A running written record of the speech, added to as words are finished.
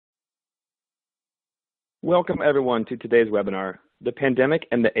Welcome everyone to today's webinar, The Pandemic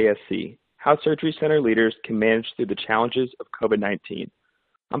and the ASC, How Surgery Center Leaders Can Manage Through the Challenges of COVID-19.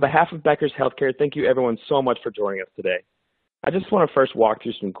 On behalf of Becker's Healthcare, thank you everyone so much for joining us today. I just want to first walk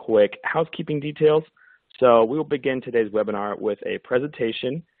through some quick housekeeping details. So we will begin today's webinar with a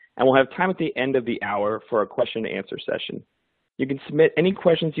presentation, and we'll have time at the end of the hour for a question and answer session. You can submit any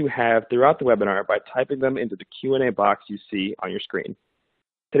questions you have throughout the webinar by typing them into the Q&A box you see on your screen.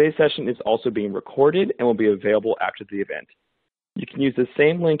 Today's session is also being recorded and will be available after the event. You can use the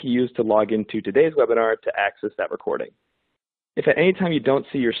same link you used to log into today's webinar to access that recording. If at any time you don't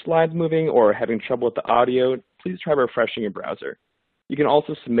see your slides moving or are having trouble with the audio, please try refreshing your browser. You can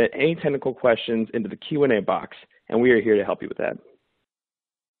also submit any technical questions into the Q&A box, and we are here to help you with that.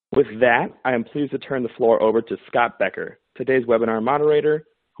 With that, I am pleased to turn the floor over to Scott Becker, today's webinar moderator,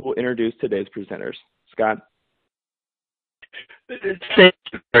 who will introduce today's presenters. Scott. Thank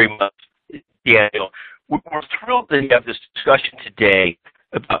you very much, Daniel. We're thrilled to have this discussion today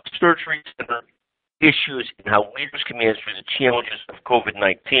about surgery center issues and how leaders can manage through the challenges of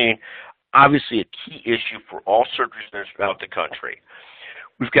COVID-19, obviously a key issue for all surgery centers throughout the country.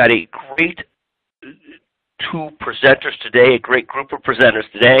 We've got a great two presenters today, a great group of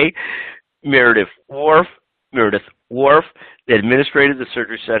presenters today, Meredith Worf, the administrator of the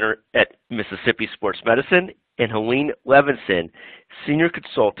Surgery Center at Mississippi Sports Medicine, and Helene Levinson, Senior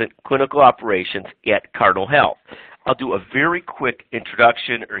Consultant, Clinical Operations at Cardinal Health. I'll do a very quick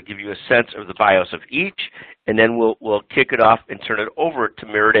introduction or give you a sense of the bios of each, and then we'll kick it off and turn it over to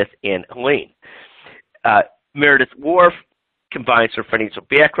Meredith and Helene. Meredith Worf combines her financial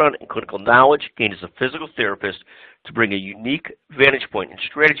background and clinical knowledge gained as a physical therapist to bring a unique vantage point and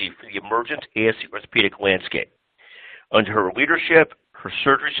strategy for the emergent ASC orthopedic landscape. Under her leadership, her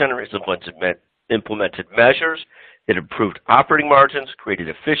surgery center has implemented measures that improved operating margins, created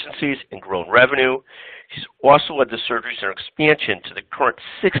efficiencies, and grown revenue. She's also led the surgery center expansion to the current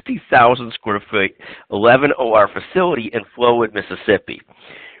 60,000 square foot 11 OR facility in Flowood, Mississippi.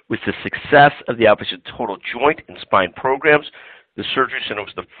 With the success of the outpatient total joint and spine programs, the surgery center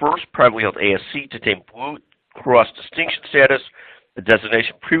was the first privately held ASC to attain Blue Cross distinction status, a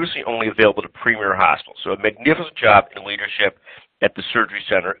designation previously only available to premier hospitals. So a magnificent job in leadership at the Surgery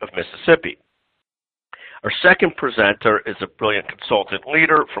Center of Mississippi. Our second presenter is a brilliant consultant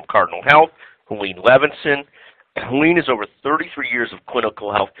leader from Cardinal Health, Helene Levinson. Helene has over 33 years of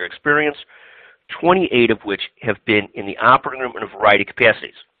clinical healthcare experience, 28 of which have been in the operating room in a variety of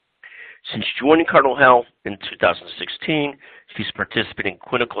capacities. Since joining Cardinal Health in 2016, she's participated in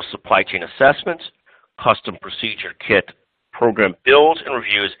clinical supply chain assessments, custom procedure kit program builds and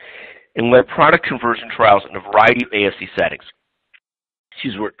reviews, and led product conversion trials in a variety of ASC settings.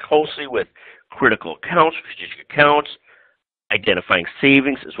 She's worked closely with critical accounts, strategic accounts, identifying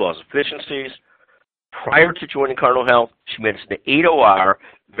savings as well as efficiencies. Prior to joining Cardinal Health, she managed the 8 OR,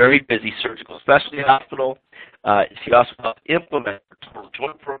 very busy surgical specialty hospital. She also helped implement the total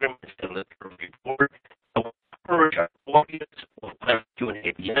joint program and the review board. I will encourage our audience will have Q&A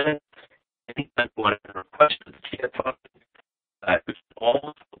at the end. I think I wanted to request that the chat function,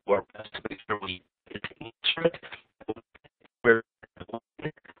 all of our best to make sure we get to answer it. For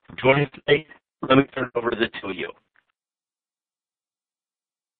joining us today, let me turn it over to the two of you.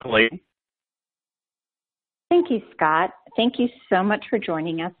 Helene? Thank you, Scott. Thank you so much for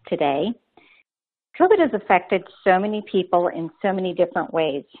joining us today. COVID has affected so many people in so many different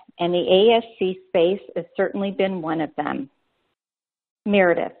ways, and the ASC space has certainly been one of them.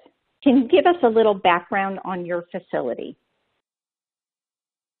 Meredith, can you give us a little background on your facility?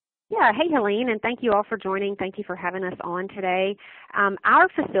 Yeah, hey Helene, and thank you all for joining. Thank you for having us on today. Our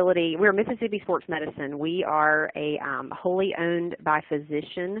facility, we're Mississippi Sports Medicine. We are a wholly owned by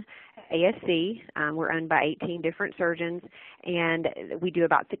physician ASC. We're owned by 18 different surgeons, and we do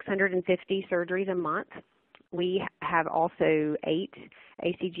about 650 surgeries a month. We have also 8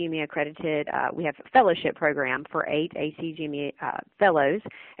 ACGME accredited, we have a fellowship program for 8 ACGME fellows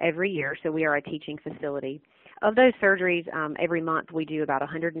every year, so we are a teaching facility. Of those surgeries, every month we do about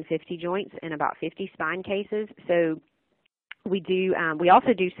 150 joints and about 50 spine cases. So we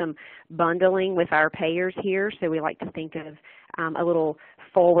also do some bundling with our payers here. So we like to think of a little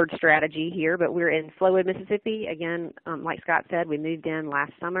forward strategy here. But we're in Flowood, Mississippi. Again, like Scott said, we moved in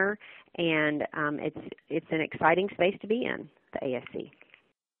last summer, and it's an exciting space to be in, the ASC.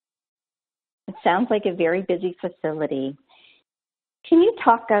 It sounds like a very busy facility. Can you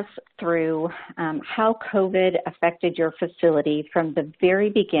talk us through how COVID affected your facility from the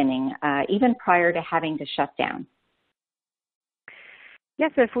very beginning, even prior to having to shut down? Yeah,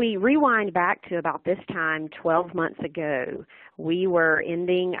 so if we rewind back to about this time 12 months ago, we were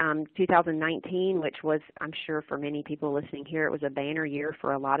ending 2019, which was, I'm sure for many people listening here, it was a banner year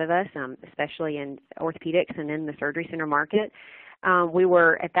for a lot of us, especially in orthopedics and in the surgery center market. We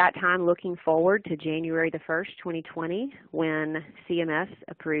were at that time looking forward to January the 1st, 2020, when CMS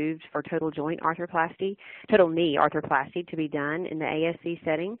approved for total knee arthroplasty to be done in the ASC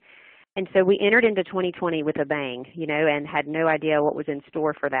setting. And so we entered into 2020 with a bang, and had no idea what was in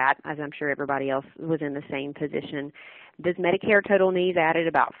store for that, as I'm sure everybody else was in the same position. Those Medicare total knees added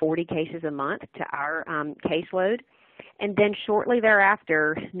about 40 cases a month to our caseload. And then shortly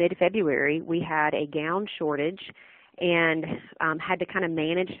thereafter, mid-February, we had a gown shortage and had to kind of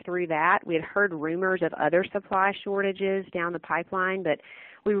manage through that. We had heard rumors of other supply shortages down the pipeline, but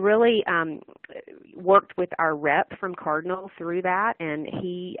we really worked with our rep from Cardinal through that, and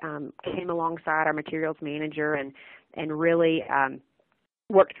he came alongside our materials manager and really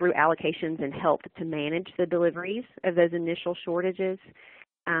worked through allocations and helped to manage the deliveries of those initial shortages.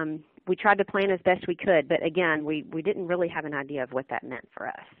 We tried to plan as best we could, but again, we didn't really have an idea of what that meant for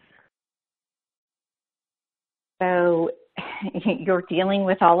us. So you're dealing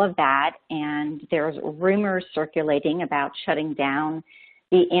with all of that, and there's rumors circulating about shutting down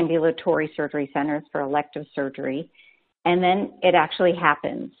the ambulatory surgery centers for elective surgery, and then it actually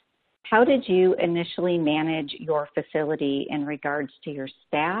happens. How did you initially manage your facility in regards to your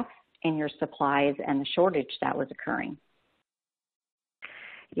staff and your supplies and the shortage that was occurring?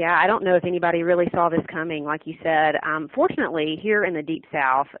 Yeah, I don't know if anybody really saw this coming, like you said. Fortunately, here in the Deep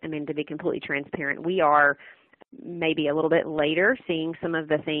South, to be completely transparent, we are maybe a little bit later seeing some of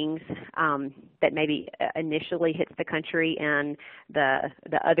the things that maybe initially hits the country in the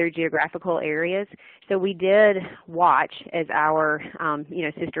other geographical areas. So we did watch as our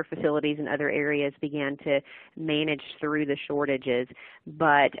sister facilities in other areas began to manage through the shortages.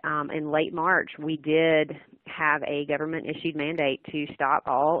 But in late March, we did have a government-issued mandate to stop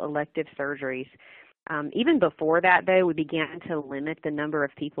all elective surgeries. Even before that, though, we began to limit the number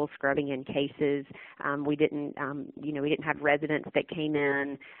of people scrubbing in cases. We didn't have residents that came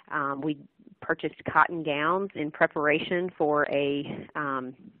in. We purchased cotton gowns in preparation for a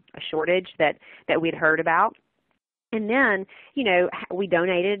shortage that we'd heard about. And then, we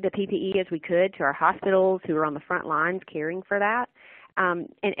donated the PPE as we could to our hospitals who were on the front lines caring for that.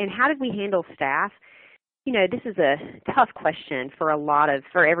 And how did we handle staff? This is a tough question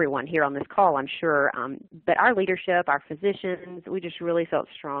for everyone here on this call, I'm sure. But our leadership, our physicians, we just really felt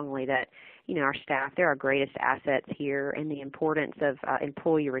strongly that, our staff, they're our greatest assets here, and the importance of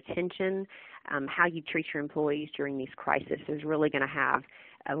employee retention, how you treat your employees during these crises is really going to have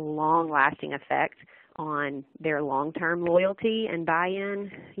a long-lasting effect on their long-term loyalty and buy-in.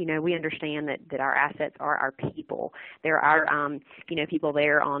 We understand that our assets are our people. They're our, people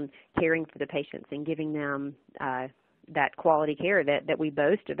there on caring for the patients and giving them that quality care that we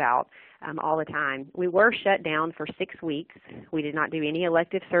boast about all the time. We were shut down for 6 weeks. We did not do any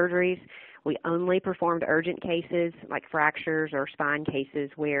elective surgeries. We only performed urgent cases like fractures or spine cases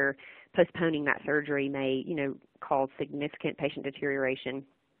where postponing that surgery may, cause significant patient deterioration.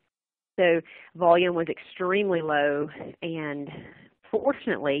 So volume was extremely low, and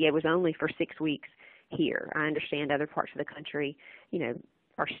fortunately, it was only for 6 weeks here. I understand other parts of the country,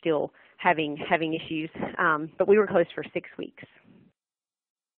 are still having issues, but we were closed for 6 weeks.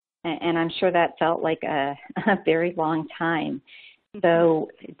 And I'm sure that felt like a very long time. So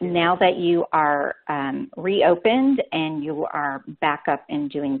now that you are reopened and you are back up and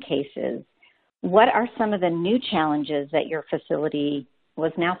doing cases, what are some of the new challenges that your facility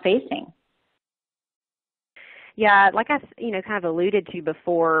was now facing? Yeah, like I kind of alluded to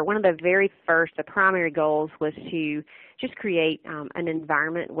before, one of the primary goals was to just create an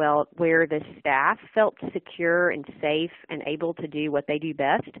environment where the staff felt secure and safe and able to do what they do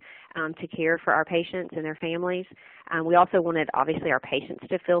best, to care for our patients and their families. We also wanted, obviously, our patients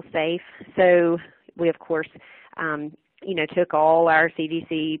to feel safe. So we, of course, took all our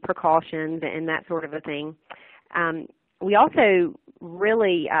CDC precautions and that sort of a thing. We also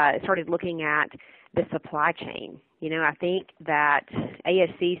really started looking at the supply chain. I think that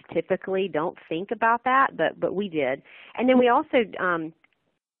ASCs typically don't think about that, but we did. And then we also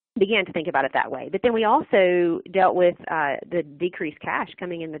began to think about it that way. But then we also dealt with the decreased cash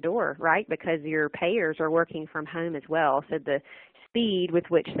coming in the door, right, because your payers are working from home as well. So the speed with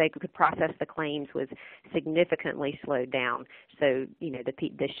which they could process the claims was significantly slowed down. So,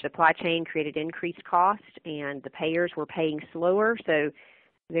 the supply chain created increased cost, and the payers were paying slower. So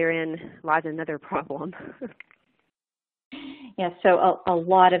therein lies another problem. Yeah, so a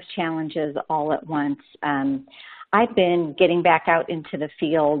lot of challenges all at once. I've been getting back out into the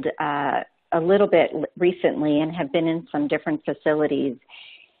field a little bit recently and have been in some different facilities.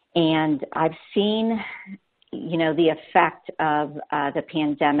 And I've seen, the effect of the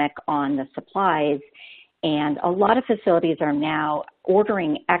pandemic on the supplies. And a lot of facilities are now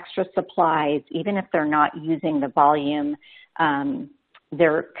ordering extra supplies, even if they're not using the volume.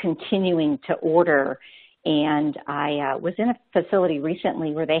 They're continuing to order. And I was in a facility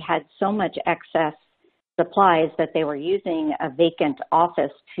recently where they had so much excess supplies that they were using a vacant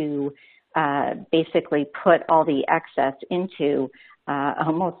office to basically put all the excess into,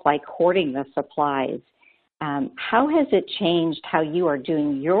 almost like hoarding the supplies. How has it changed how you are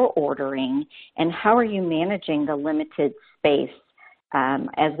doing your ordering, and how are you managing the limited space?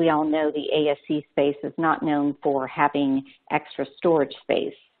 As we all know, the ASC space is not known for having extra storage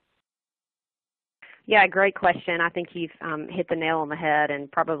space. Yeah, great question. I think you've hit the nail on the head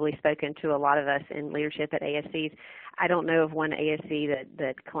and probably spoken to a lot of us in leadership at ASCs. I don't know of one ASC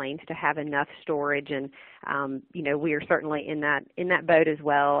that claims to have enough storage, and we are certainly in that boat as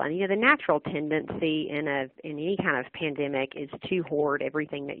well. And the natural tendency in any kind of pandemic is to hoard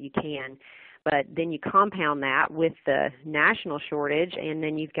everything that you can. But then you compound that with the national shortage, and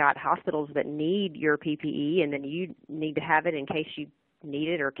then you've got hospitals that need your PPE, and then you need to have it in case you need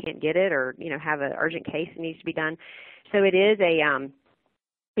it or can't get it, or have an urgent case that needs to be done. So it is I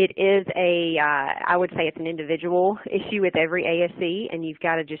would say it's an individual issue with every ASC, and you've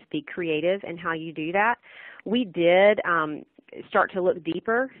got to just be creative in how you do that. We did start to look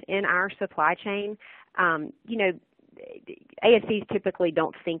deeper in our supply chain. ASCs typically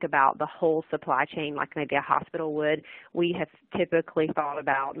don't think about the whole supply chain like maybe a hospital would. We have typically thought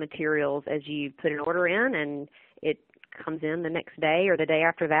about materials as you put an order in, and it comes in the next day or the day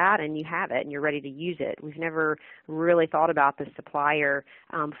after that, and you have it and you're ready to use it. We've never really thought about the supplier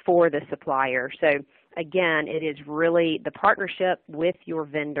for the supplier. So again, it is really the partnership with your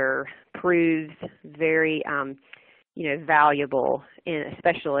vendor proves very valuable,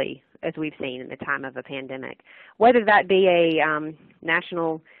 especially as we've seen in the time of a pandemic. Whether that be a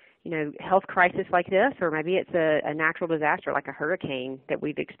national health crisis like this, or maybe it's a natural disaster like a hurricane that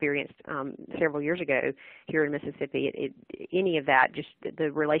we've experienced several years ago here in Mississippi, any of that, just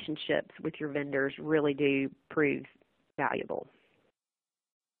the relationships with your vendors really do prove valuable.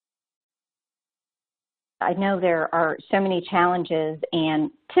 I know there are so many challenges,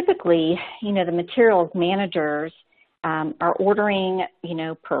 and typically, the materials managers are ordering,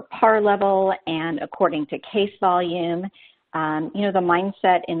 per par level and according to case volume. The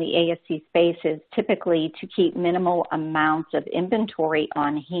mindset in the ASC space is typically to keep minimal amounts of inventory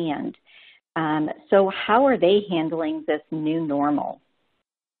on hand. So how are they handling this new normal?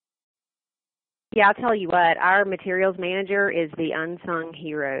 Yeah, I'll tell you what, our materials manager is the unsung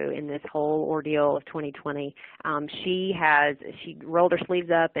hero in this whole ordeal of 2020. She rolled her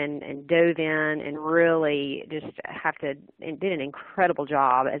sleeves up and dove in and really just did an incredible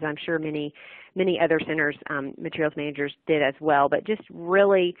job, as I'm sure many other centers, materials managers did as well. But just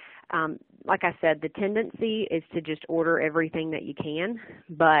really, like I said, the tendency is to just order everything that you can,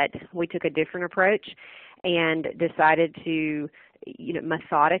 but we took a different approach and decided to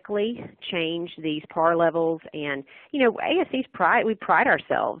methodically change these par levels. And ASCs we pride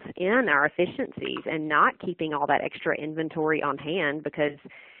ourselves in our efficiencies and not keeping all that extra inventory on hand, because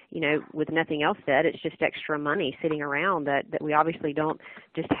with nothing else said, it's just extra money sitting around that we obviously don't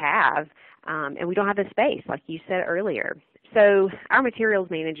just have, and we don't have the space like you said earlier. So our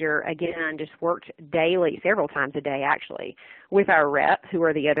materials manager, again, just worked daily, several times a day actually, with our rep, who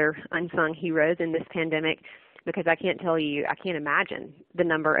are the other unsung heroes in this pandemic, because I can't imagine the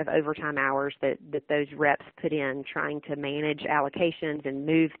number of overtime hours that those reps put in trying to manage allocations and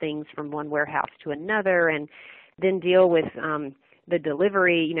move things from one warehouse to another, and then deal with the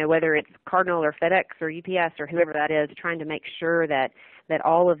delivery, whether it's Cardinal or FedEx or UPS or whoever that is, trying to make sure that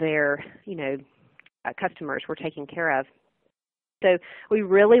all of their, customers were taken care of. So we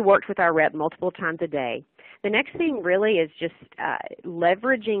really worked with our rep multiple times a day. The next thing really is just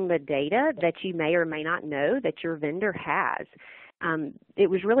leveraging the data that you may or may not know that your vendor has. It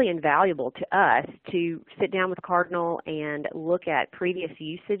was really invaluable to us to sit down with Cardinal and look at previous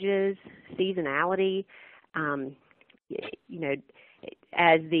usages, seasonality,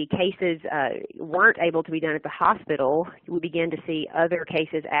 as the cases weren't able to be done at the hospital, we began to see other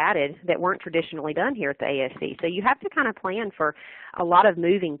cases added that weren't traditionally done here at the ASC. So you have to kind of plan for a lot of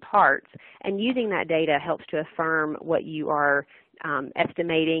moving parts, and using that data helps to affirm what you are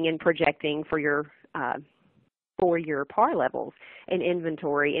estimating and projecting for your par levels and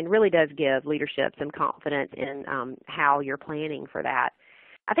inventory, and really does give leadership some confidence in how you're planning for that.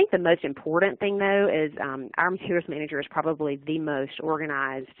 I think the most important thing, though, is our materials manager is probably the most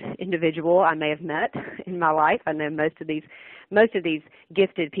organized individual I may have met in my life. I know most of these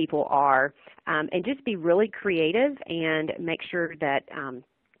gifted people are, and just be really creative and make sure that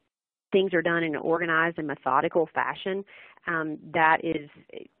things are done in an organized and methodical fashion. That is,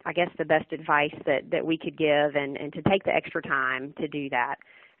 I guess, the best advice that we could give, and to take the extra time to do that,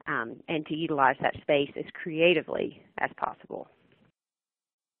 and to utilize that space as creatively as possible.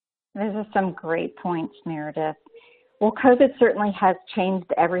 Those are some great points, Meredith. Well, COVID certainly has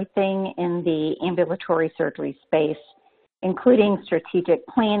changed everything in the ambulatory surgery space, including strategic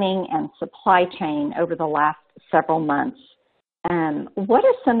planning and supply chain over the last several months. What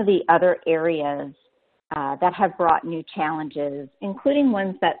are some of the other areas that have brought new challenges, including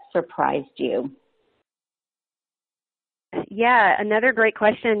ones that surprised you? Yeah, another great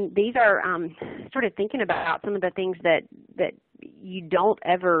question. These are started thinking about some of the things that you don't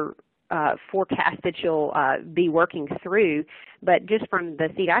ever forecast that you'll be working through, but just from the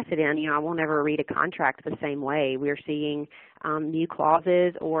seat I sit in, I won't ever read a contract the same way. We're seeing new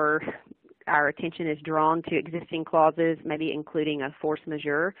clauses, or our attention is drawn to existing clauses, maybe including a force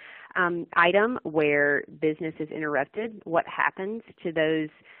majeure item where business is interrupted. What happens to those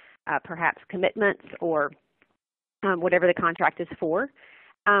perhaps commitments or whatever the contract is for?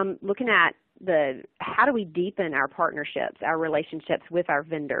 Looking at how do we deepen our partnerships, our relationships with our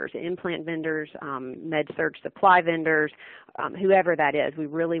vendors, implant vendors, med-surg supply vendors, whoever that is. We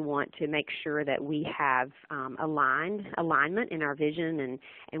really want to make sure that we have alignment in our vision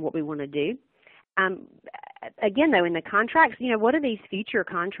and what we want to do. Again, though, in the contracts, what do these future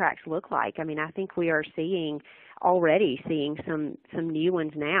contracts look like? I mean, I think we are already seeing some new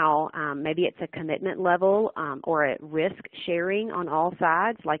ones now. Maybe it's a commitment level or a risk sharing on all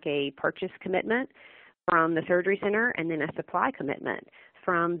sides, like a purchase commitment from the surgery center and then a supply commitment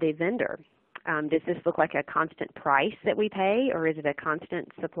from the vendor. Does this look like a constant price that we pay, or is it a constant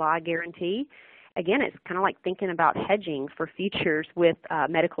supply guarantee? Again, it's kind of like thinking about hedging for futures with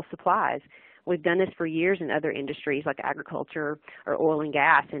medical supplies. We've done this for years in other industries like agriculture or oil and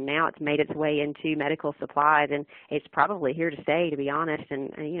gas, and now it's made its way into medical supplies, and it's probably here to stay, to be honest,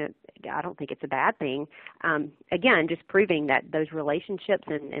 and I don't think it's a bad thing. Again, just proving that those relationships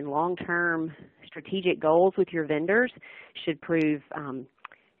and long-term strategic goals with your vendors should prove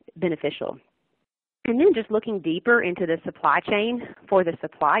beneficial. And then just looking deeper into the supply chain for the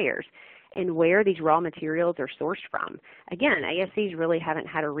suppliers and where these raw materials are sourced from. Again, ASCs really haven't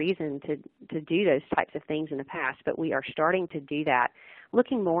had a reason to do those types of things in the past, but we are starting to do that,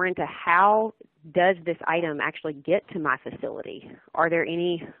 looking more into how does this item actually get to my facility? Are there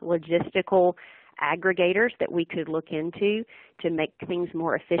any logistical aggregators that we could look into to make things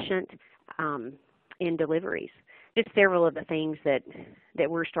more efficient in deliveries? Just several of the things that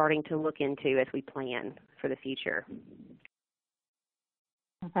we're starting to look into as we plan for the future.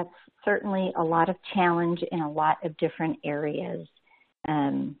 That's certainly a lot of challenge in a lot of different areas.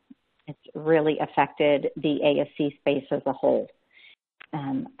 It's really affected the ASC space as a whole.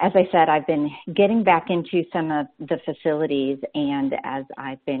 As I said, I've been getting back into some of the facilities, and as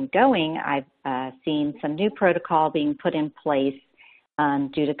I've been going, I've seen some new protocol being put in place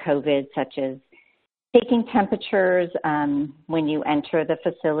due to COVID, such as taking temperatures when you enter the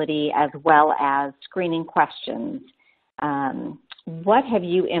facility, as well as screening questions. What have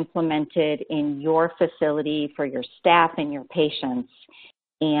you implemented in your facility for your staff and your patients,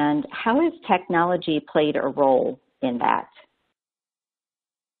 and how has technology played a role in that?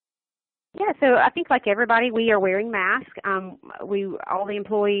 Yeah, so I think like everybody, we are wearing masks. All the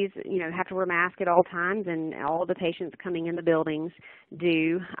employees, have to wear masks at all times, and all the patients coming in the buildings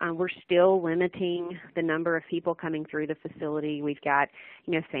do. We're still limiting the number of people coming through the facility. We've got,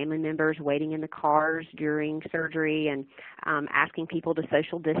 family members waiting in the cars during surgery and asking people to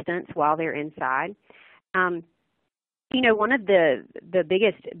social distance while they're inside. One of the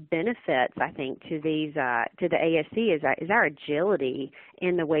biggest benefits, I think, to the ASC is our agility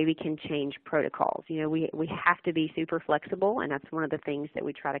in the way we can change protocols. We have to be super flexible, and that's one of the things that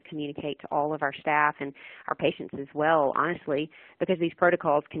we try to communicate to all of our staff and our patients as well, honestly, because these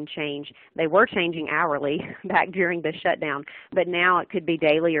protocols can change. They were changing hourly back during the shutdown, but now it could be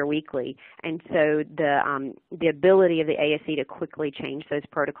daily or weekly. And so the ability of the ASC to quickly change those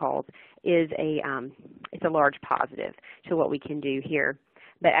protocols is it's a large positive to what we can do here.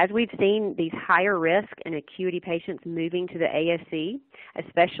 But as we've seen these higher risk and acuity patients moving to the ASC,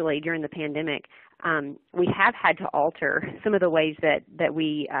 especially during the pandemic, we have had to alter some of the ways that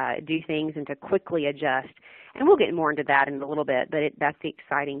we do things and to quickly adjust. And we'll get more into that in a little bit, but that's the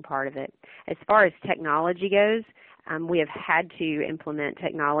exciting part of it. As far as technology goes, we have had to implement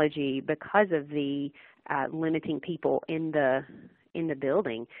technology because of the limiting people in the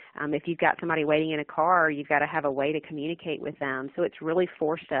building. If you've got somebody waiting in a car, you've got to have a way to communicate with them. So it's really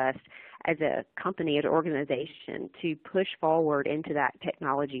forced us as a company, as an organization, to push forward into that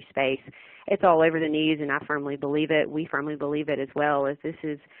technology space. It's all over the news, and I firmly believe it. We firmly believe it as well, as this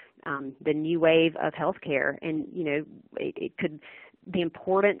is the new wave of healthcare. And, you know, it could, the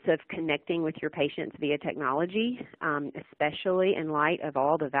importance of connecting with your patients via technology, especially in light of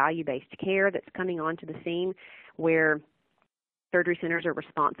all the value-based care that's coming onto the scene, where surgery centers are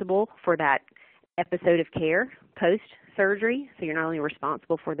responsible for that episode of care post-surgery. So you're not only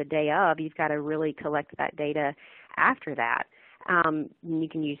responsible for the day of, you've got to really collect that data after that. You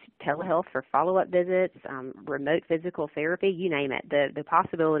can use telehealth for follow-up visits, remote physical therapy, you name it. The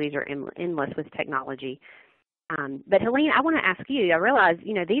possibilities are endless with technology. But Helene, I want to ask you, I realize,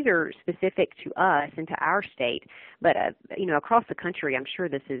 you know, these are specific to us and to our state, but, you know, across the country, I'm sure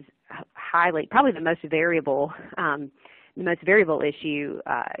this is highly, probably the most variable issue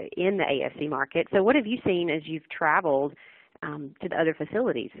in the ASC market. So what have you seen as you've traveled to the other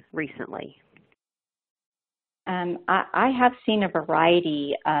facilities recently? I have seen a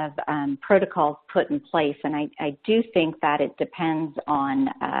variety of protocols put in place, and I do think that it depends on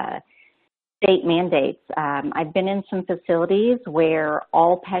state mandates. I've been in some facilities where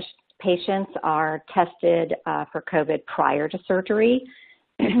all patients are tested for COVID prior to surgery.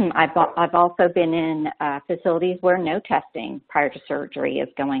 I've also been in facilities where no testing prior to surgery is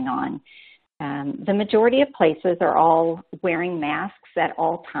going on. The majority of places are all wearing masks at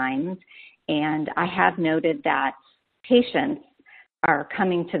all times, and I have noted that patients are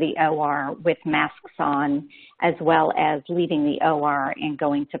coming to the OR with masks on, as well as leaving the OR and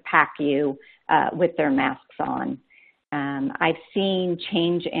going to PACU with their masks on. I've seen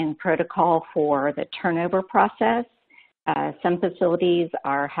change in protocol for the turnover process. Some facilities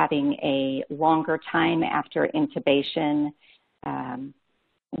are having a longer time after intubation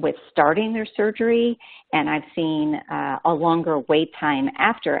with starting their surgery, and I've seen a longer wait time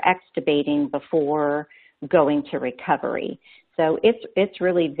after extubating before going to recovery. So it's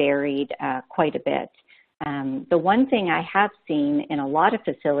really varied quite a bit. The one thing I have seen in a lot of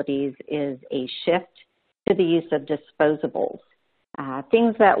facilities is a shift to the use of disposables.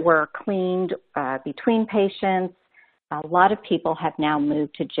 Things that were cleaned between patients, a lot of people have now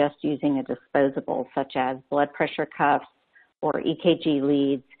moved to just using a disposable, such as blood pressure cuffs or EKG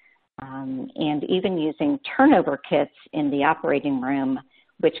leads, and even using turnover kits in the operating room,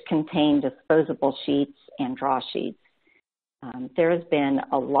 which contain disposable sheets and draw sheets. There has been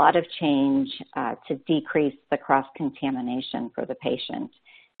a lot of change to decrease the cross-contamination for the patient,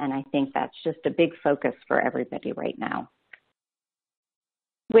 and I think that's just a big focus for everybody right now,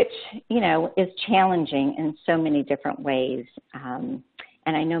 which, you know, is challenging in so many different ways. And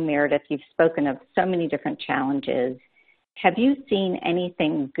I know, Meredith, you've spoken of so many different challenges. Have you seen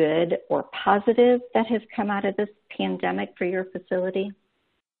anything good or positive that has come out of this pandemic for your facility?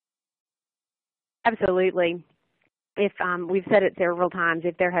 Absolutely. If we've said it several times,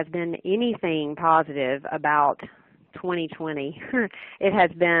 if there has been anything positive about 2020, it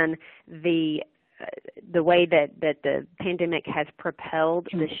has been the way that the pandemic has propelled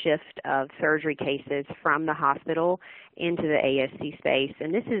the shift of surgery cases from the hospital into the ASC space.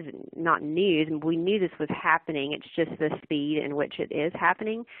 And this is not news. We knew this was happening. It's just the speed in which it is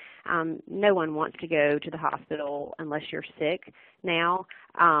happening. No one wants to go to the hospital unless you're sick now.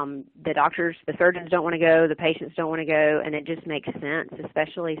 The doctors, the surgeons don't want to go, the patients don't want to go, and it just makes sense,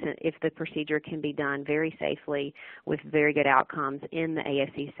 especially if the procedure can be done very safely with very good outcomes in the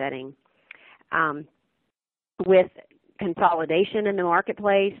ASC setting. With consolidation in the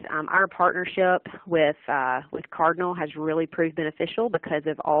marketplace, our partnership with Cardinal has really proved beneficial because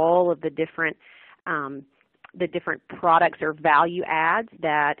of all of the different products or value adds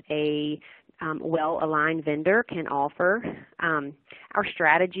that a well-aligned vendor can offer. Our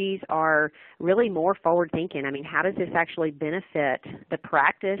strategies are really more forward-thinking. I mean, how does this actually benefit the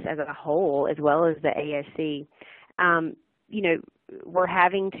practice as a whole as well as the ASC? You know, we're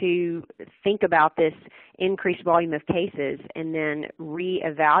having to think about this increased volume of cases and then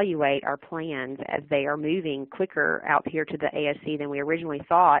reevaluate our plans as they are moving quicker out here to the ASC than we originally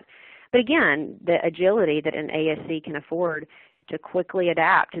thought. But again, the agility that an ASC can afford to quickly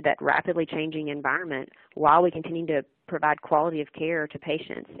adapt to that rapidly changing environment while we continue to provide quality of care to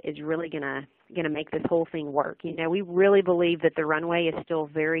patients is really going to make this whole thing work. You know, we really believe that the runway is still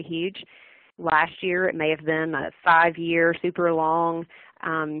very huge. Last year, it may have been a 5-year, super long,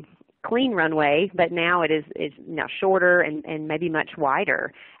 clean runway, but now it is now shorter and maybe much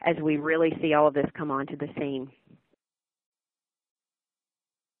wider as we really see all of this come onto the scene.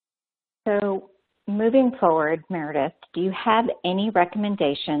 So moving forward, Meredith, do you have any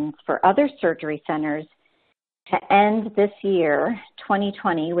recommendations for other surgery centers to end this year,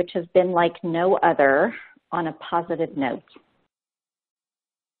 2020, which has been like no other, on a positive note?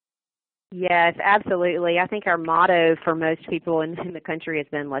 Yes, absolutely. I think our motto for most people in the country has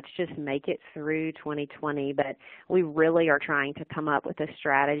been, let's just make it through 2020. But we really are trying to come up with a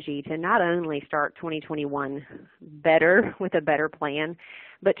strategy to not only start 2021 better with a better plan,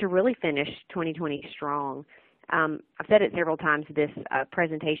 but to really finish 2020 strong. I've said it several times this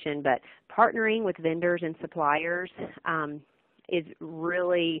presentation, but partnering with vendors and suppliers is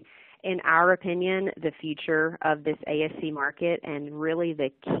really, in our opinion, the future of this ASC market, and really the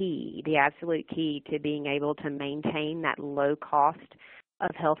key, the absolute key to being able to maintain that low cost of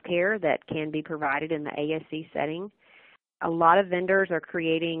healthcare that can be provided in the ASC setting. A lot of vendors are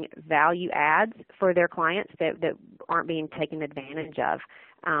creating value adds for their clients that aren't being taken advantage of.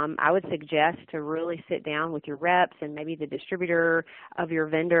 I would suggest to really sit down with your reps and maybe the distributor of your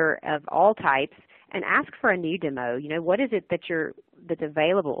vendor of all types and ask for a new demo. You know, what is it that's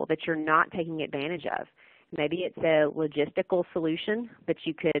available that you're not taking advantage of? Maybe it's a logistical solution that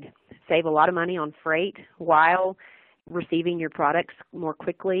you could save a lot of money on freight while receiving your products more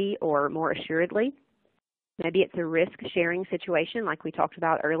quickly or more assuredly. Maybe it's a risk-sharing situation like we talked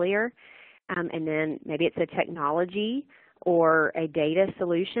about earlier. And then maybe it's a technology or a data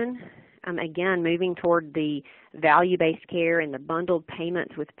solution. Again, moving toward the value-based care and the bundled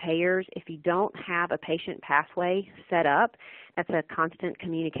payments with payers. If you don't have a patient pathway set up, that's a constant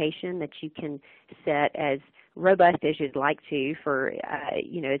communication that you can set as robust as you'd like to for,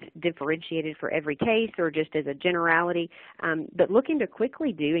 it's differentiated for every case or just as a generality. But look into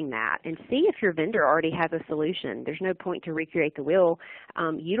quickly doing that and see if your vendor already has a solution. There's no point to recreate the wheel.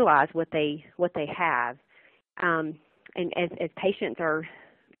 Utilize what they have. And as patients are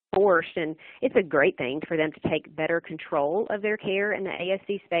forced, and it's a great thing for them to take better control of their care in the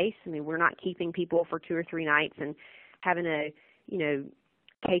ASC space. I mean, we're not keeping people for 2 or 3 nights and having a,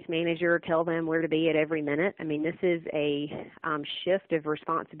 case manager tell them where to be at every minute. I mean, this is a shift of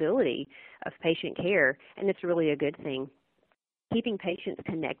responsibility of patient care, and it's really a good thing. Keeping patients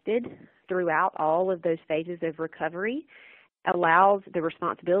connected throughout all of those phases of recovery allows the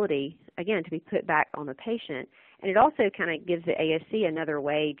responsibility, again, to be put back on the patient. And it also kind of gives the ASC another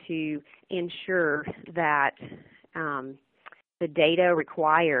way to ensure that the data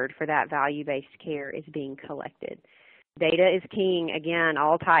required for that value-based care is being collected. Data is king, again,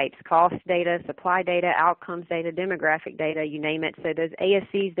 all types, cost data, supply data, outcomes data, demographic data, you name it. So those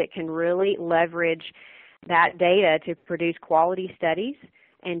ASCs that can really leverage that data to produce quality studies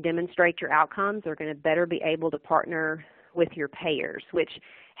and demonstrate your outcomes are going to better be able to partner with your payers, which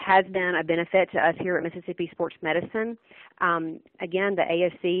has been a benefit to us here at Mississippi Sports Medicine. Again, the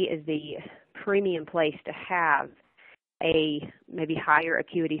ASC is the premium place to have a maybe higher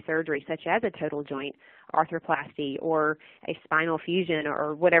acuity surgery, such as a total joint arthroplasty or a spinal fusion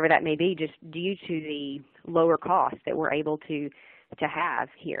or whatever that may be, just due to the lower cost that we're able to have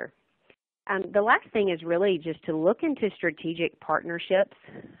here. The last thing is really just to look into strategic partnerships.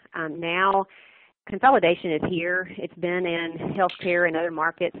 Now, consolidation is here. It's been in healthcare and other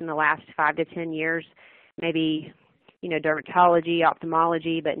markets in the last 5 to 10 years, maybe, dermatology,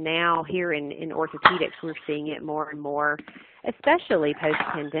 ophthalmology, but now here in orthopedics, we're seeing it more and more, especially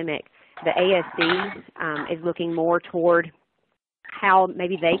post-pandemic. The ASC is looking more toward how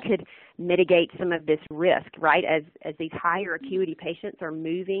maybe they could mitigate some of this risk, right? As these higher acuity patients are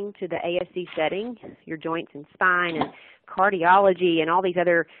moving to the ASC setting, your joints and spine and cardiology and all these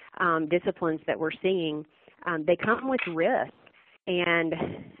other disciplines that we're seeing, they come with risk. And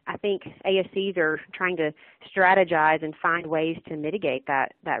I think ASCs are trying to strategize and find ways to mitigate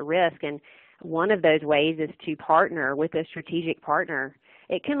that risk. And one of those ways is to partner with a strategic partner.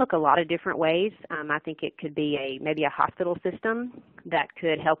 It can look a lot of different ways. I think it could be maybe a hospital system that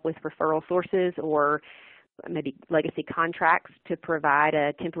could help with referral sources, or maybe legacy contracts to provide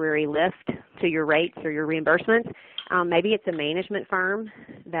a temporary lift to your rates or your reimbursements. Maybe it's a management firm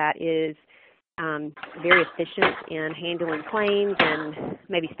that is very efficient in handling claims and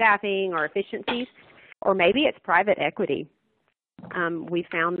maybe staffing or efficiencies, or maybe it's private equity. We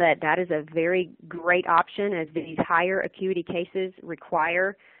found that is a very great option as these higher acuity cases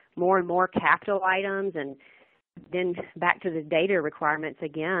require more and more capital items. And then back to the data requirements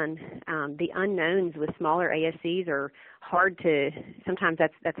again, the unknowns with smaller ASCs are sometimes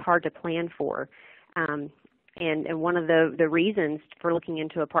that's hard to plan for. And one of the reasons for looking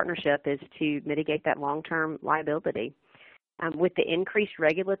into a partnership is to mitigate that long-term liability. With the increased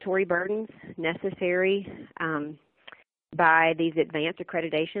regulatory burdens necessary by these advanced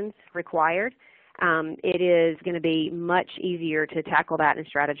accreditations required, it is going to be much easier to tackle that and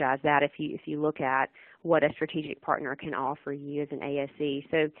strategize that if you look at what a strategic partner can offer you as an ASC.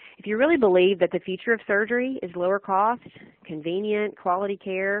 So if you really believe that the future of surgery is lower cost, convenient, quality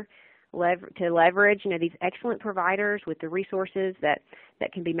care, to leverage these excellent providers with the resources that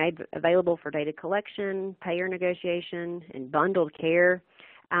can be made available for data collection, payer negotiation, and bundled care,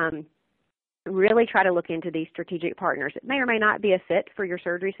 really try to look into these strategic partners. It may or may not be a fit for your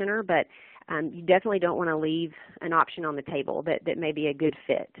surgery center, but you definitely don't want to leave an option on the table that may be a good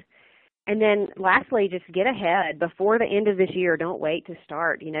fit. And then lastly, just get ahead before the end of this year. Don't wait to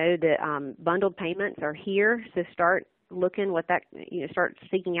start. The bundled payments are here, so start looking what that, start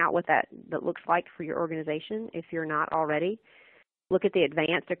seeking out what that looks like for your organization if you're not already. Look at the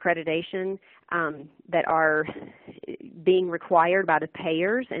advanced accreditation that are being required by the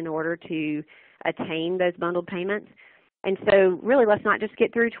payers in order to attain those bundled payments. And so really, let's not just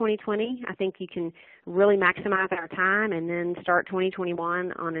get through 2020. I think you can really maximize our time and then start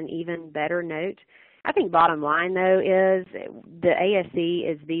 2021 on an even better note. I think bottom line, though, is the ASC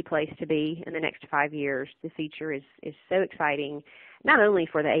is the place to be in the next 5 years. The future is so exciting, not only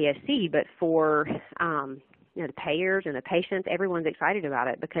for the ASC, but for the payers and the patients. Everyone's excited about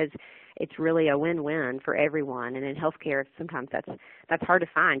it because it's really a win-win for everyone. And in healthcare, sometimes that's hard to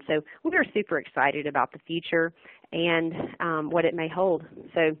find. So we are super excited about the future and what it may hold.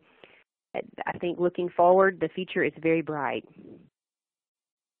 So I think looking forward, the future is very bright.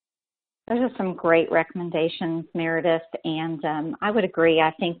 Those are some great recommendations, Meredith, and I would agree.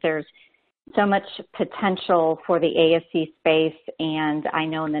 I think there's so much potential for the ASC space, and I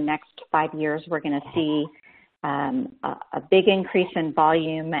know in the next 5 years we're going to see a big increase in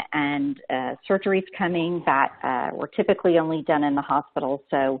volume and surgeries coming that were typically only done in the hospital.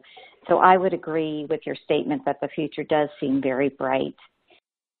 So I would agree with your statement that the future does seem very bright.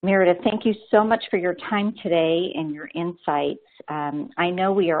 Meredith, thank you so much for your time today and your insights. I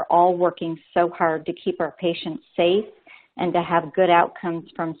know we are all working so hard to keep our patients safe and to have good outcomes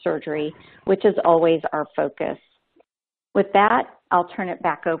from surgery, which is always our focus. With that, I'll turn it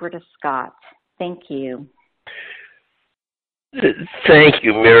back over to Scott. Thank you. Thank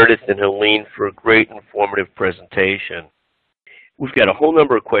you, Meredith and Helene, for a great informative presentation. We've got a whole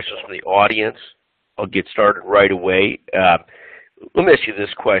number of questions from the audience. I'll get started right away. Let me ask you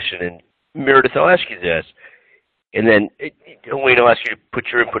this question, and Meredith, I'll ask you this, and then Helene, I'll ask you to put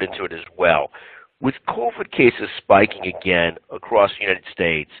your input into it as well. With COVID cases spiking again across the United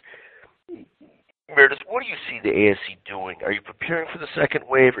States, Meredith, what do you see the ASC doing? Are you preparing for the second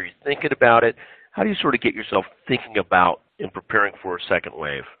wave? Are you thinking about it? How do you sort of get yourself thinking about and preparing for a second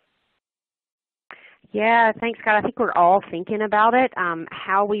wave? Yeah, thanks, Scott. I think we're all thinking about it.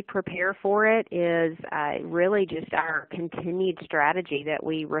 How we prepare for it is really just our continued strategy that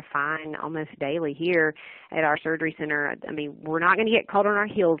we refine almost daily here at our surgery center. I mean, we're not going to get caught on our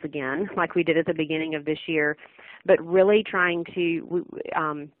heels again like we did at the beginning of this year, but really trying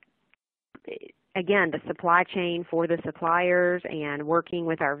to again, the supply chain for the suppliers and working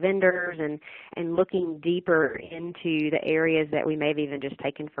with our vendors and looking deeper into the areas that we may have even just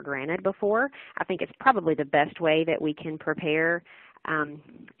taken for granted before. I think it's probably the best way that we can prepare.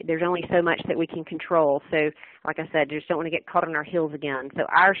 There's only so much that we can control. So, like I said, just don't want to get caught on our heels again. So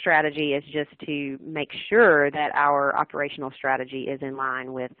our strategy is just to make sure that our operational strategy is in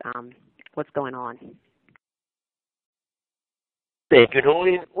line with what's going on. Thank you,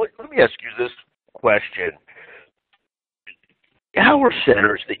 Helene. Let me ask you this question. How are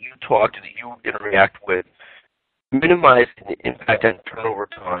centers that you talk to, that you interact with, minimizing the impact on turnover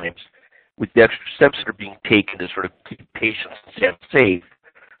times with the extra steps that are being taken to sort of keep patients and staff safe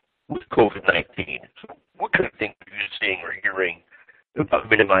with COVID-19? So what kind of things are you seeing or hearing about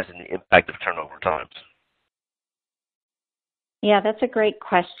minimizing the impact of turnover times? Yeah, that's a great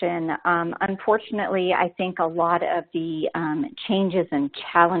question. Unfortunately, I think a lot of the changes and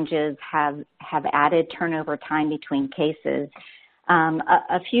challenges have added turnover time between cases.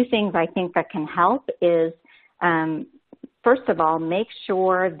 A few things I think that can help is, first of all, make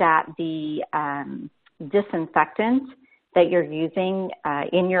sure that the disinfectant that you're using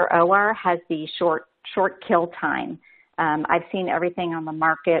in your OR has the short kill time. I've seen everything on the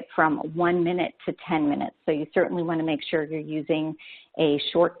market from 1 minute to 10 minutes. So you certainly want to make sure you're using a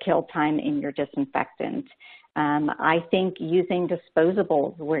short kill time in your disinfectant. I think using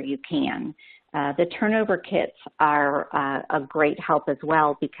disposables where you can. The turnover kits are a great help as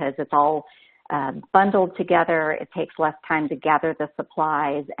well because it's all bundled together. It takes less time to gather the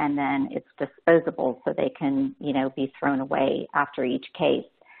supplies, and then it's disposable so they can, be thrown away after each case.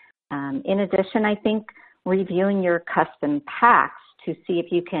 In addition, I think reviewing your custom packs to see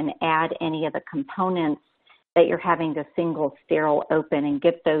if you can add any of the components that you're having to single sterile open and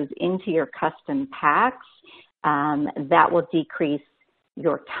get those into your custom packs. That will decrease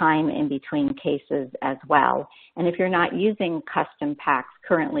your time in between cases as well. And if you're not using custom packs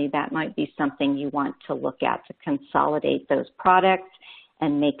currently, that might be something you want to look at to consolidate those products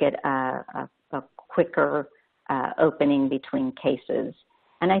and make it a quicker opening between cases.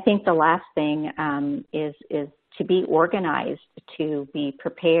 And I think the last thing is to be organized, to be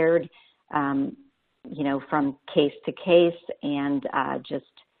prepared, from case to case, and just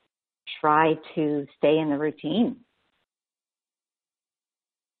try to stay in the routine.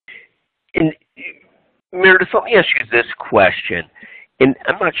 And Meredith, let me ask you this question, and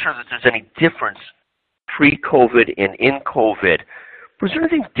I'm not sure that there's any difference pre-COVID and in COVID. Was there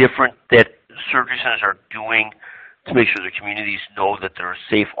anything different that surgery centers are doing to make sure their communities know that they're a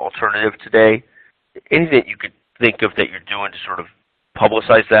safe alternative today? Anything that you could think of that you're doing to sort of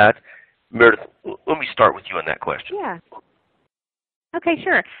publicize that? Meredith, let me start with you on that question. Yeah. Okay,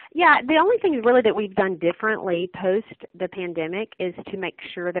 sure. Yeah, the only thing really that we've done differently post the pandemic is to make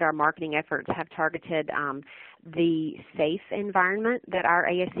sure that our marketing efforts have targeted the safe environment that our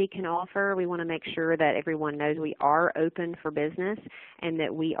ASC can offer. We want to make sure that everyone knows we are open for business and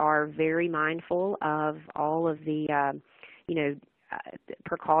that we are very mindful of all of the,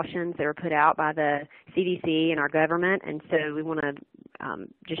 precautions that are put out by the CDC and our government. And so we want to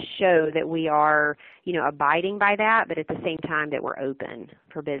just show that we are, abiding by that, but at the same time that we're open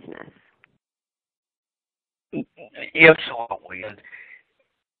for business. Absolutely. And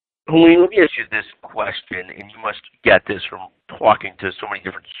Helene, let me ask you this question, and you must get this from talking to so many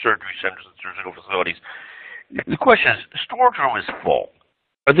different surgery centers and surgical facilities. The question is, storage room is full.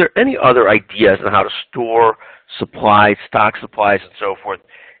 Are there any other ideas on how to store supplies, stock supplies, and so forth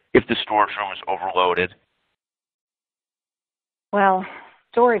if the storage room is overloaded? Well,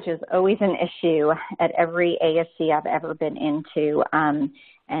 storage is always an issue at every ASC I've ever been into,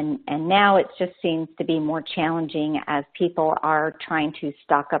 and now it just seems to be more challenging as people are trying to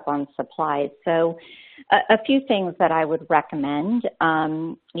stock up on supplies. So a few things that I would recommend.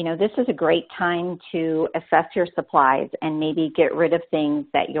 This is a great time to assess your supplies and maybe get rid of things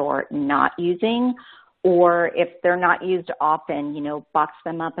that you're not using, or if they're not used often, box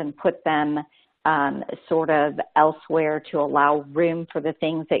them up and put them sort of elsewhere to allow room for the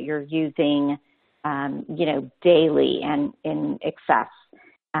things that you're using, daily and in excess.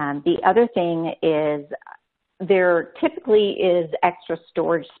 The other thing is there typically is extra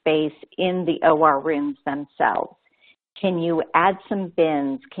storage space in the OR rooms themselves. Can you add some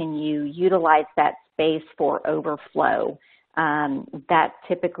bins? Can you utilize that space for overflow? That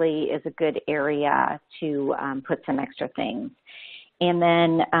typically is a good area to put some extra things. And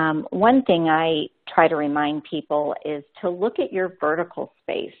then one thing I try to remind people is to look at your vertical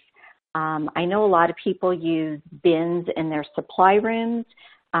space. I know a lot of people use bins in their supply rooms,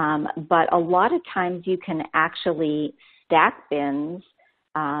 but a lot of times you can actually stack bins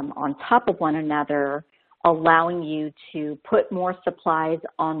on top of one another, allowing you to put more supplies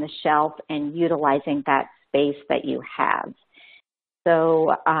on the shelf and utilizing that space that you have.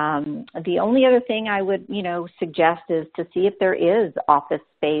 So the only other thing I would, suggest is to see if there is office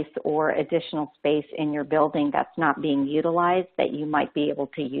space or additional space in your building that's not being utilized that you might be able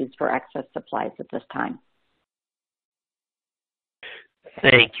to use for excess supplies at this time.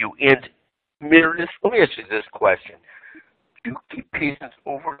 Thank you. And Meredith, let me ask you this question. Do you keep patients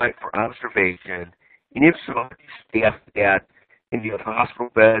overnight for observation? And if so, do you staff that in the hospital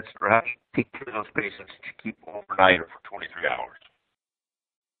beds, or how do you take care of those patients to keep overnight or for 23 hours?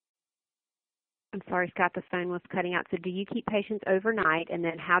 I'm sorry, Scott, the phone was cutting out. So do you keep patients overnight, and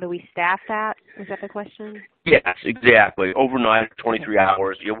then how do we staff that? Is that the question? Yes, exactly. Overnight, 23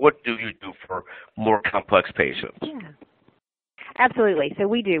 hours. What do you do for more complex patients? Yeah. Absolutely. So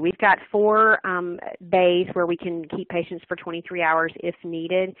we do. We've got 4 bays where we can keep patients for 23 hours if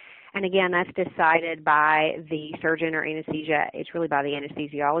needed. And again, that's decided by the surgeon or anesthesia. It's really by the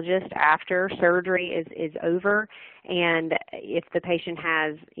anesthesiologist after surgery is over. And if the patient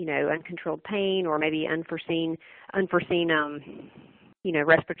has, uncontrolled pain or maybe unforeseen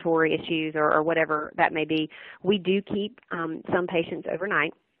respiratory issues or whatever that may be, we do keep some patients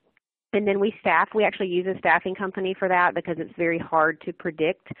overnight. And then we actually use a staffing company for that because it's very hard to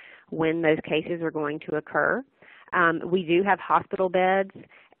predict when those cases are going to occur. We do have hospital beds,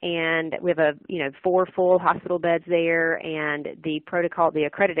 and we have 4 full hospital beds there, and the protocol, the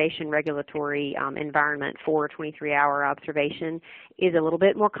accreditation regulatory environment for 23-hour observation is a little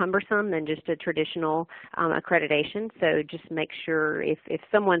bit more cumbersome than just a traditional accreditation. So just make sure if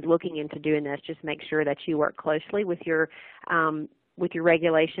someone's looking into doing this, just make sure that you work closely with your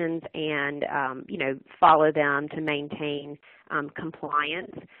regulations and follow them to maintain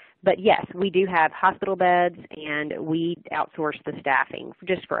compliance. But yes, we do have hospital beds, and we outsource the staffing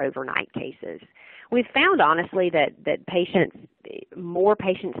just for overnight cases. We've found, honestly, that more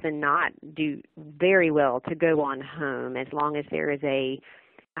patients than not, do very well to go on home as long as there is a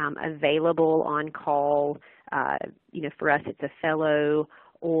available on-call. For us, it's a fellow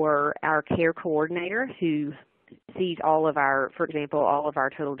or our care coordinator who sees all of our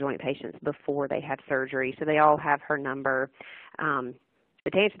total joint patients before they have surgery. So they all have her number.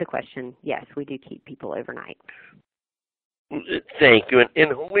 But to answer the question, yes, we do keep people overnight. Thank you. And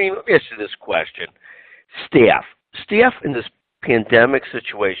Helene, let me ask you this question. Staff in this pandemic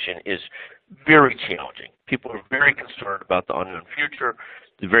situation is very challenging. People are very concerned about the unknown future.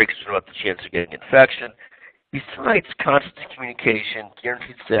 They're very concerned about the chance of getting infection. Besides constant communication,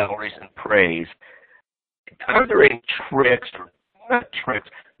 guaranteed salaries, and praise, are there any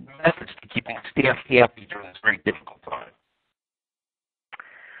methods to keeping staff happy during this very difficult time?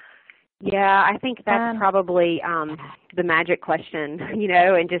 Yeah, I think that's probably the magic question,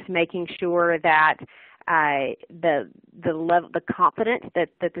 and just making sure that the confidence that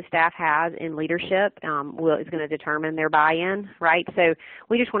the staff has in leadership is going to determine their buy-in, right? So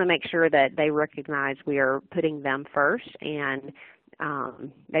we just want to make sure that they recognize we are putting them first, and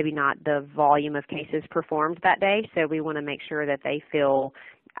maybe not the volume of cases performed that day. So we want to make sure that they feel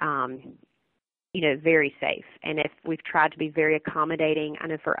very safe. And if we've tried to be very accommodating, I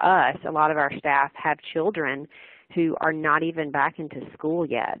know for us, a lot of our staff have children who are not even back into school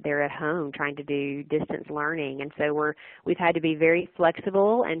yet. They're at home trying to do distance learning. And so we've had to be very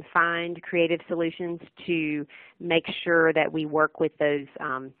flexible and find creative solutions to make sure that we work with those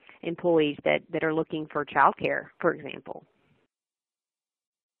employees that are looking for childcare, for example.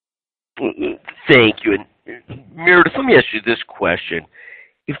 Thank you. And Meredith, let me ask you this question.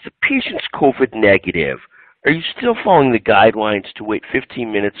 If the patient's COVID negative, are you still following the guidelines to wait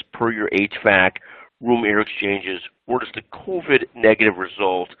 15 minutes per your HVAC, room air exchanges, or does the COVID negative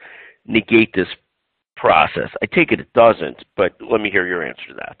result negate this process? I take it doesn't, but let me hear your answer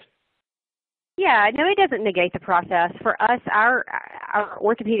to that. Yeah, no, it doesn't negate the process. For us, our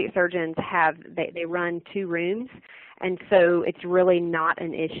orthopedic surgeons they run 2 rooms, and so it's really not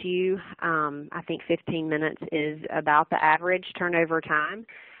an issue. I think 15 minutes is about the average turnover time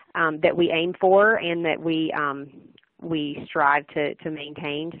that we aim for and that we strive to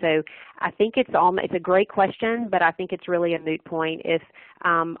maintain. So I think it's a great question, but I think it's really a moot point. If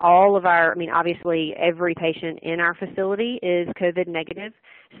obviously every patient in our facility is COVID negative,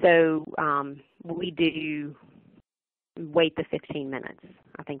 so we do wait the 15 minutes.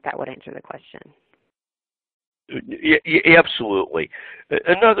 I think that would answer the question. Yeah, absolutely.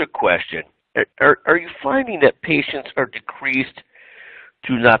 Another question. Are you finding that patients are decreased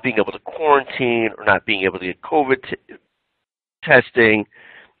to not being able to quarantine or not being able to get COVID testing?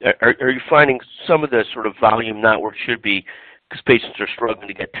 Are you finding some of the sort of volume not where it should be because patients are struggling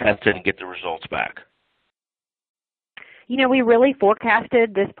to get tested and get the results back? We really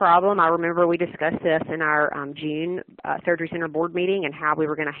forecasted this problem. I remember we discussed this in our June Surgery Center board meeting and how we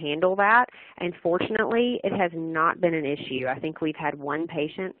were going to handle that. And fortunately, it has not been an issue. I think we've had one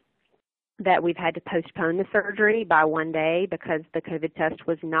patient that we've had to postpone the surgery by 1 day because the COVID test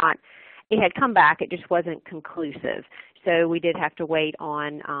was not, it had come back, it just wasn't conclusive. So we did have to wait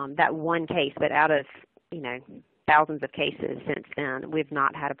on that one case, but out of, thousands of cases since then, we've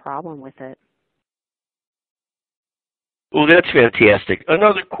not had a problem with it. Well, that's fantastic.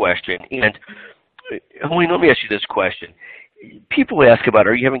 Another question, and Helene, let me ask you this question. People ask about,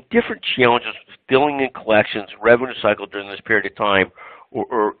 are you having different challenges with billing and collections, revenue cycle during this period of time,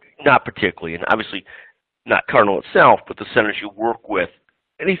 or not particularly? And obviously not Cardinal itself, but the centers you work with.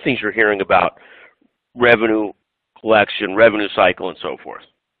 Any things you're hearing about revenue collection, revenue cycle, and so forth?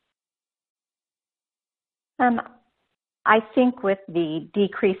 I think with the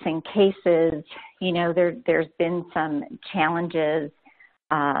decreasing cases, there's been some challenges,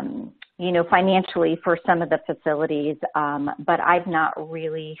 financially for some of the facilities, but I've not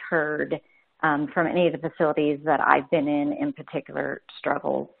really heard from any of the facilities that I've been in particular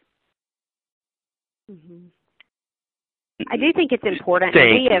struggles. Mm-hmm. I do think it's important.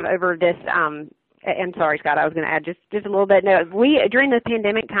 We have over this I'm sorry, Scott. I was going to add just a little bit. No, we during the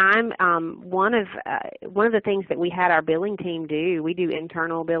pandemic time, one of the things that we had our billing team do, we do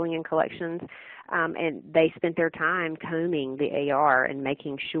internal billing and collections, and they spent their time combing the AR and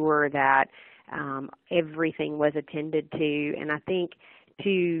making sure that everything was attended to. And I think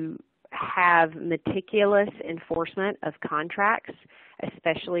to have meticulous enforcement of contracts,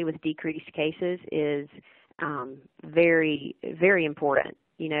 especially with decreased cases, is very, very important,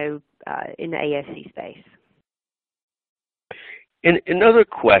 in the ASC space. And another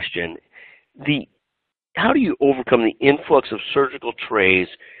question, how do you overcome the influx of surgical trays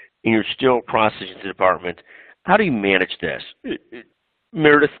in your sterile processing department? How do you manage this?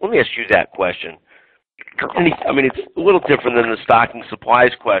 Meredith, let me ask you that question. It's a little different than the stocking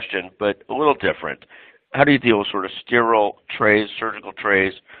supplies question, but a little different. How do you deal with sort of sterile trays, surgical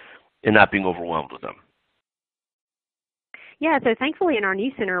trays, and not being overwhelmed with them? Yeah, so thankfully in our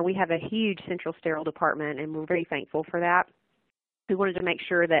new center, we have a huge central sterile department, and we're very thankful for that. We wanted to make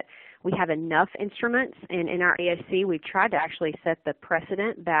sure that we have enough instruments, and in our ASC, we've tried to actually set the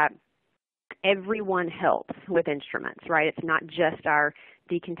precedent that everyone helps with instruments, right? It's not just our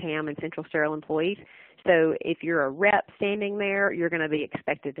decontam and central sterile employees. So if you're a rep standing there, you're going to be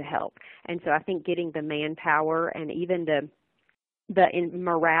expected to help. And so I think getting the manpower and even the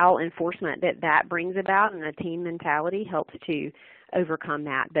morale enforcement that brings about and the team mentality helps to overcome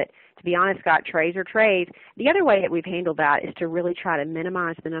that. But to be honest, Scott, trays are trays. The other way that we've handled that is to really try to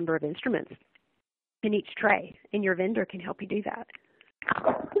minimize the number of instruments in each tray, and your vendor can help you do that.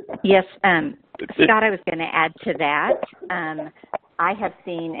 Yes, Scott, I was going to add to that. I have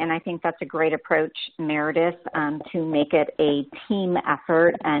seen, and I think that's a great approach, Meredith, to make it a team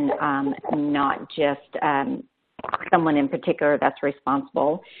effort and not just someone in particular that's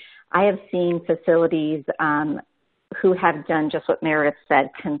responsible. I have seen facilities who have done just what Meredith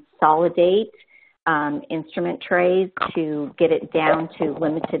said, consolidate instrument trays to get it down to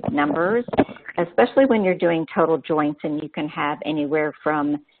limited numbers, especially when you're doing total joints and you can have anywhere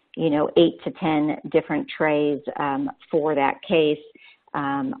from 8 to 10 different trays for that case.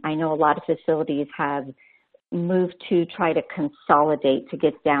 I know a lot of facilities have moved to try to consolidate to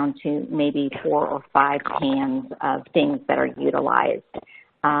get down to maybe 4 or 5 cans of things that are utilized.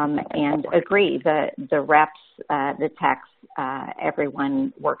 And agree, the reps, the techs,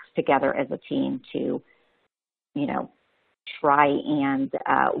 everyone works together as a team to, try and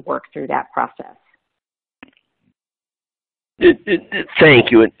work through that process.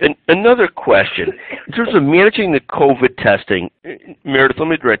 Thank you. And another question. In terms of managing the COVID testing, Meredith, let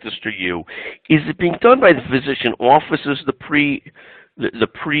me direct this to you. Is it being done by the physician offices, the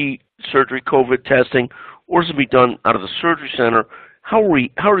pre-surgery COVID testing, or is it being done out of the surgery center? How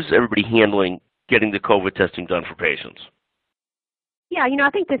is everybody handling getting the COVID testing done for patients? Yeah, I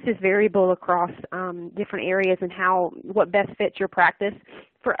think this is variable across different areas and what best fits your practice.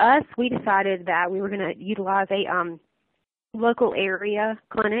 For us, we decided that we were going to utilize a local area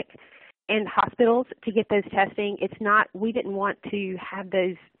clinic and hospitals to get those testing. We didn't want to have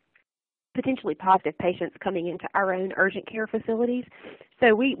those potentially positive patients coming into our own urgent care facilities,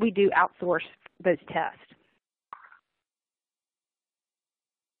 so we do outsource those tests.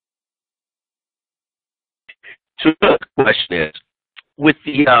 So the question is, with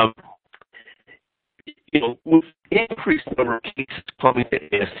the with increased number of cases coming to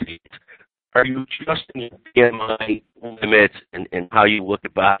ASC, are you adjusting your BMI limits and how you look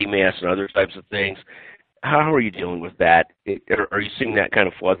at body mass and other types of things? How are you dealing with that? Are you seeing that kind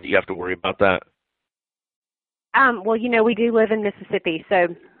of flood that you have to worry about that? Well, we do live in Mississippi, so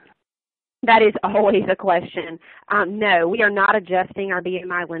that is always a question. No, we are not adjusting our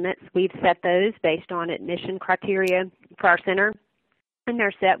BMI limits. We've set those based on admission criteria for our center, and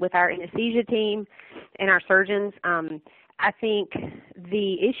they're set with our anesthesia team and our surgeons. I think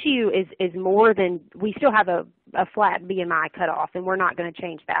the issue is more than we still have a flat BMI cutoff, and we're not going to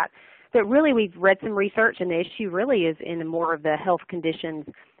change that. But really, we've read some research, and the issue really is in more of the health conditions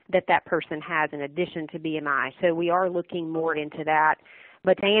that person has in addition to BMI. So we are looking more into that.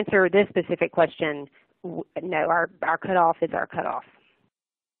 But to answer this specific question, no, our cutoff is our cutoff.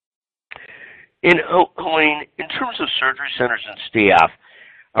 And Helene, in terms of surgery centers and staff,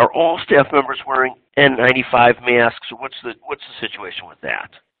 are all staff members wearing N95 masks? What's the situation with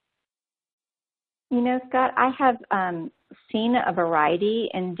that? Scott, I have seen a variety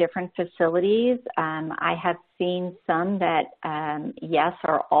in different facilities. I have seen some that, yes,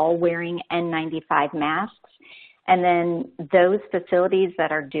 are all wearing N95 masks. And then those facilities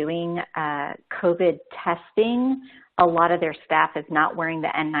that are doing COVID testing, a lot of their staff is not wearing the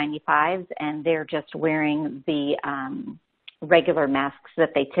N95s, and they're just wearing the regular masks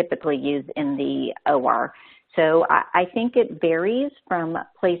that they typically use in the OR. So I think it varies from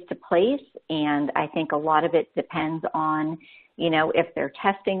place to place, and I think a lot of it depends on, if they're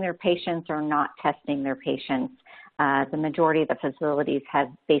testing their patients or not testing their patients. The majority of the facilities have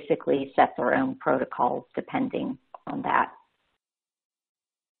basically set their own protocols depending on that.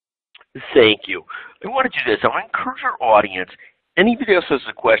 Thank you. I want to do this. I want to encourage our audience, anybody else has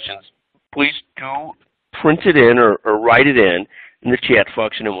questions, please do print it in or write it in the chat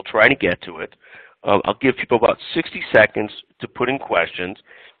function, and we'll try to get to it. I'll give people about 60 seconds to put in questions.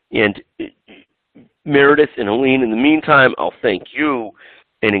 And Meredith and Aline, in the meantime, I'll thank you.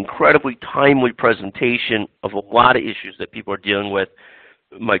 An incredibly timely presentation of a lot of issues that people are dealing with.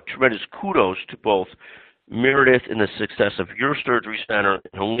 My tremendous kudos to both Meredith and the success of your surgery center,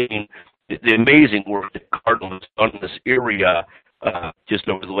 and Aline, the amazing work that Cardinal has done in this area just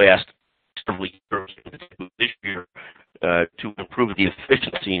over the last several years, this year, to improve the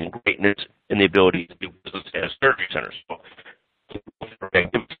efficiency and greatness and the ability to do business as surgery centers. So,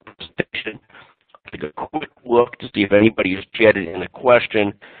 presentation. Take a quick look to see if anybody has chatted in a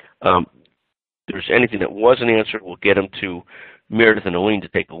question. If there's anything that wasn't answered, we'll get them to Meredith and Aline to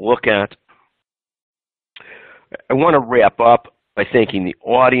take a look at. I want to wrap up by thanking the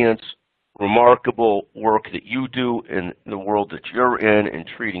audience. Remarkable work that you do in the world that you're in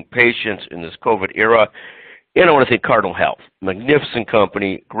treating patients in this COVID era. And I want to thank Cardinal Health, magnificent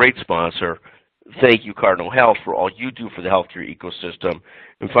company, great sponsor. Thank you, Cardinal Health, for all you do for the healthcare ecosystem.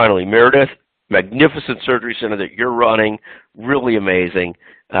 And finally, Meredith, magnificent surgery center that you're running, really amazing.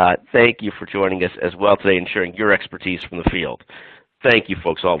 Thank you for joining us as well today and sharing your expertise from the field. Thank you,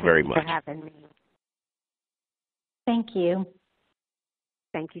 folks, all very much. Thanks for having me. Thank you.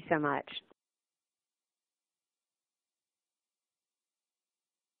 Thank you so much.